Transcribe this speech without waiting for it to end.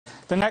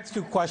The next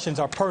two questions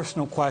are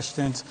personal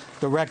questions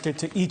directed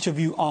to each of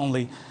you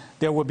only.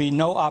 There will be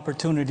no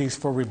opportunities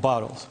for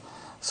rebuttals.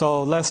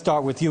 So let's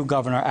start with you,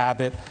 Governor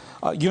Abbott.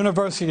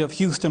 University of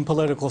Houston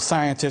political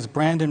scientist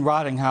Brandon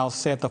Rottinghouse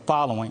said the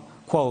following,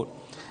 quote,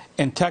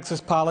 "In Texas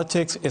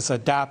politics, it's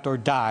adapt or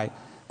die.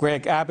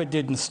 Greg Abbott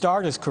didn't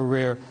start his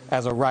career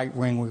as a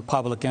right-wing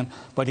Republican,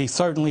 but he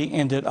certainly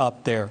ended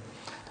up there."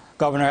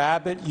 Governor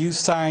Abbott, you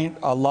signed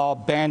a law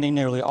banning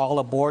nearly all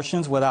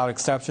abortions without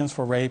exceptions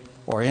for rape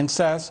or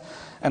incest,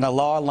 and a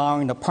law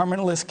allowing the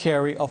permitless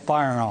carry of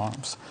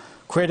firearms.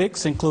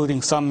 Critics,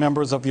 including some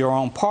members of your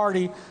own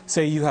party,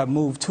 say you have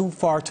moved too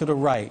far to the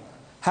right.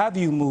 Have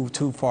you moved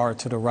too far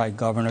to the right,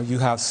 Governor? You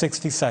have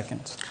 60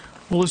 seconds.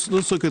 Well,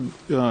 let's look at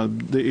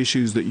the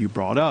issues that you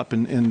brought up,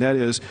 and that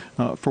is,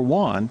 for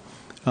one,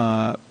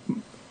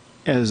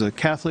 as a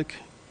Catholic,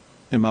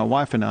 and my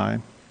wife and I,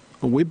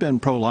 we've been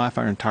pro-life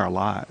our entire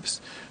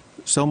lives,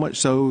 so much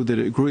so that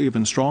it grew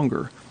even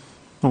stronger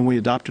when we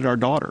adopted our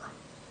daughter.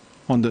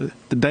 On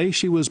the day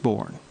she was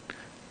born,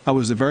 I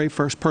was the very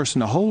first person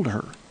to hold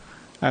her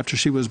after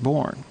she was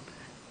born,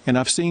 and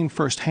I've seen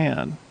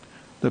firsthand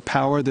the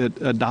power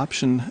that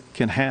adoption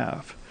can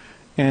have,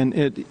 and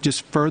it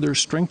just further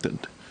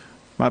strengthened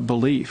my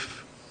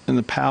belief in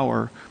the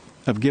power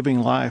of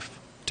giving life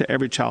to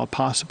every child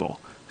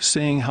possible,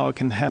 seeing how it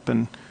can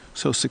happen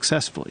so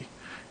successfully.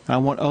 And I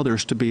want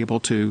others to be able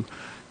to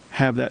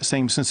have that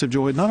same sense of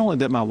joy, not only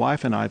that my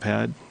wife and I have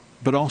had,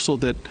 but also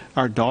that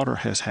our daughter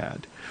has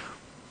had.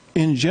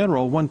 In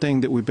general, one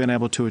thing that we've been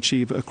able to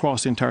achieve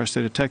across the entire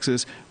state of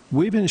Texas,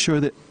 we've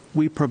ensured that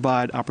we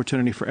provide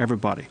opportunity for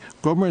everybody.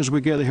 Grover, as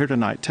we gather here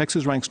tonight,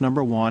 Texas ranks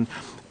 #1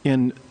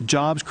 in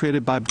jobs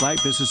created by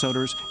black business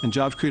owners and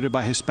jobs created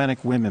by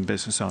Hispanic women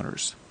business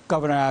owners.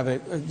 Governor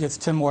Abbott, just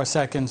 10 more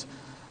seconds.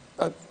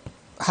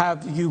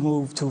 Have you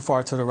moved too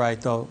far to the right,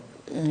 though,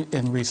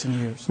 in recent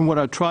years? And what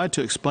I tried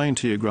to explain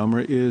to you,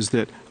 Gromer, is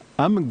that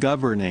I'm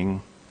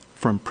governing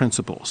from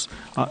principles.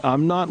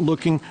 I'm not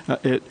looking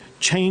at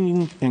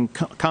changing and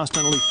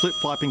constantly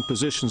flip-flopping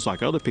positions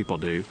like other people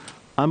do.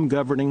 I'm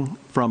governing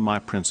from my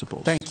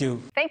principles. Thank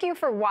you. Thank you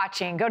for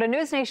watching. Go to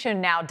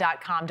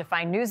newsnationnow.com to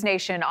find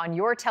NewsNation on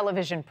your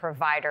television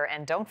provider.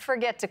 And don't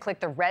forget to click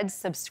the red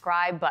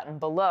subscribe button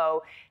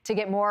below to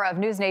get more of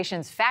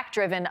NewsNation's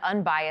fact-driven,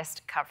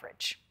 unbiased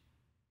coverage.